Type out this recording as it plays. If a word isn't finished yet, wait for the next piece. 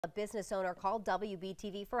A business owner called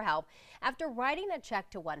WBTV for help after writing a check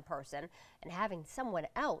to one person and having someone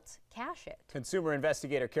else cash it. Consumer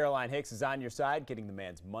investigator Caroline Hicks is on your side, getting the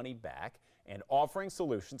man's money back and offering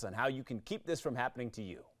solutions on how you can keep this from happening to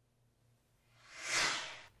you.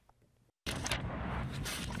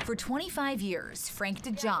 For 25 years, Frank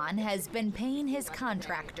DeJohn has been paying his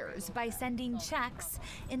contractors by sending checks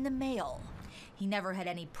in the mail. He never had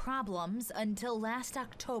any problems until last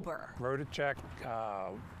October. Wrote a check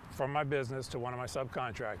from my business to one of my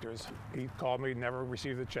subcontractors. He called me, never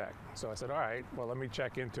received the check. So I said, all right, well, let me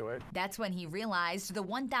check into it. That's when he realized the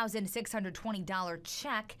 $1,620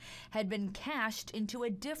 check had been cashed into a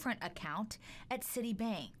different account at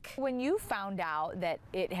Citibank. When you found out that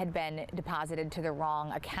it had been deposited to the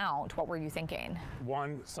wrong account, what were you thinking?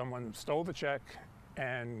 One, someone stole the check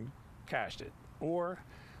and cashed it. Or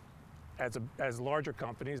as larger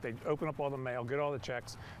companies, they open up all the mail, get all the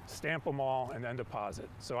checks, stamp them all, and then deposit.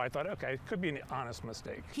 So I thought, okay, it could be an honest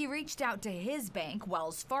mistake. He reached out to his bank,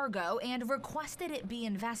 Wells Fargo, and requested it be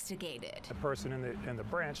investigated. The person in the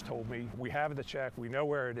branch told me, we have the check, we know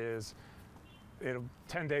where it is.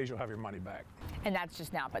 10 days, you'll have your money back. And that's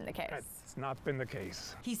just not been the case. It's not been the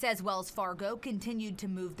case. He says Wells Fargo continued to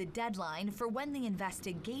move the deadline for when the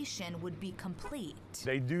investigation would be complete.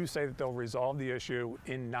 They do say that they'll resolve the issue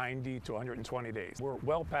in 90 to 120 days. We're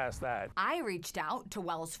well past that. I reached out to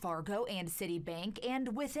Wells Fargo and Citibank,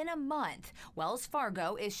 and within a month, Wells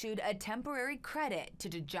Fargo issued a temporary credit to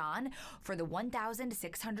DeJohn for the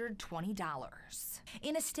 $1,620.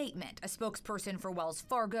 In a statement, a spokesperson for Wells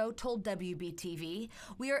Fargo told WBTV,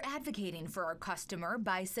 "We are advocating for our customer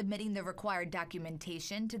by submitting the required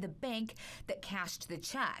documentation to the bank that cashed the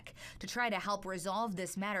check to try to help resolve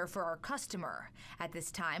this matter for our customer. At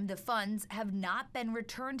this time, the funds have not been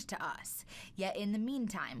returned to us. Yet in the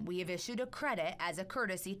meantime, we have issued a credit as a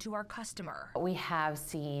courtesy to our customer." We have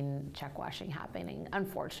seen check washing happening,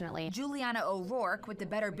 unfortunately. Juliana O'Rourke with the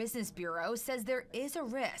Better Business Bureau says there is a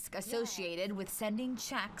risk associated with sending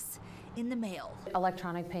checks in the mail.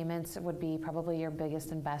 Electronic payments would be probably your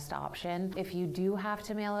biggest and best option. If you do have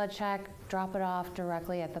to mail a check, drop it off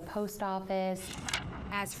directly at the post office.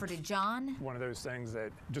 As for DeJohn, one of those things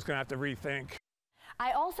that I'm just gonna have to rethink.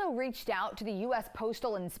 I also reached out to the U.S.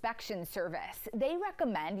 Postal Inspection Service. They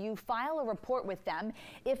recommend you file a report with them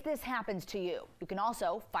if this happens to you. You can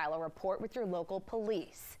also file a report with your local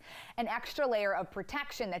police. An extra layer of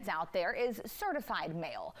protection that's out there is certified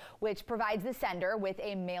mail, which provides the sender with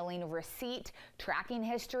a mailing receipt, tracking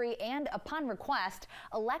history, and upon request,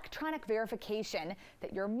 electronic verification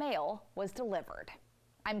that your mail was delivered.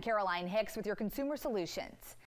 I'm Caroline Hicks with your Consumer Solutions.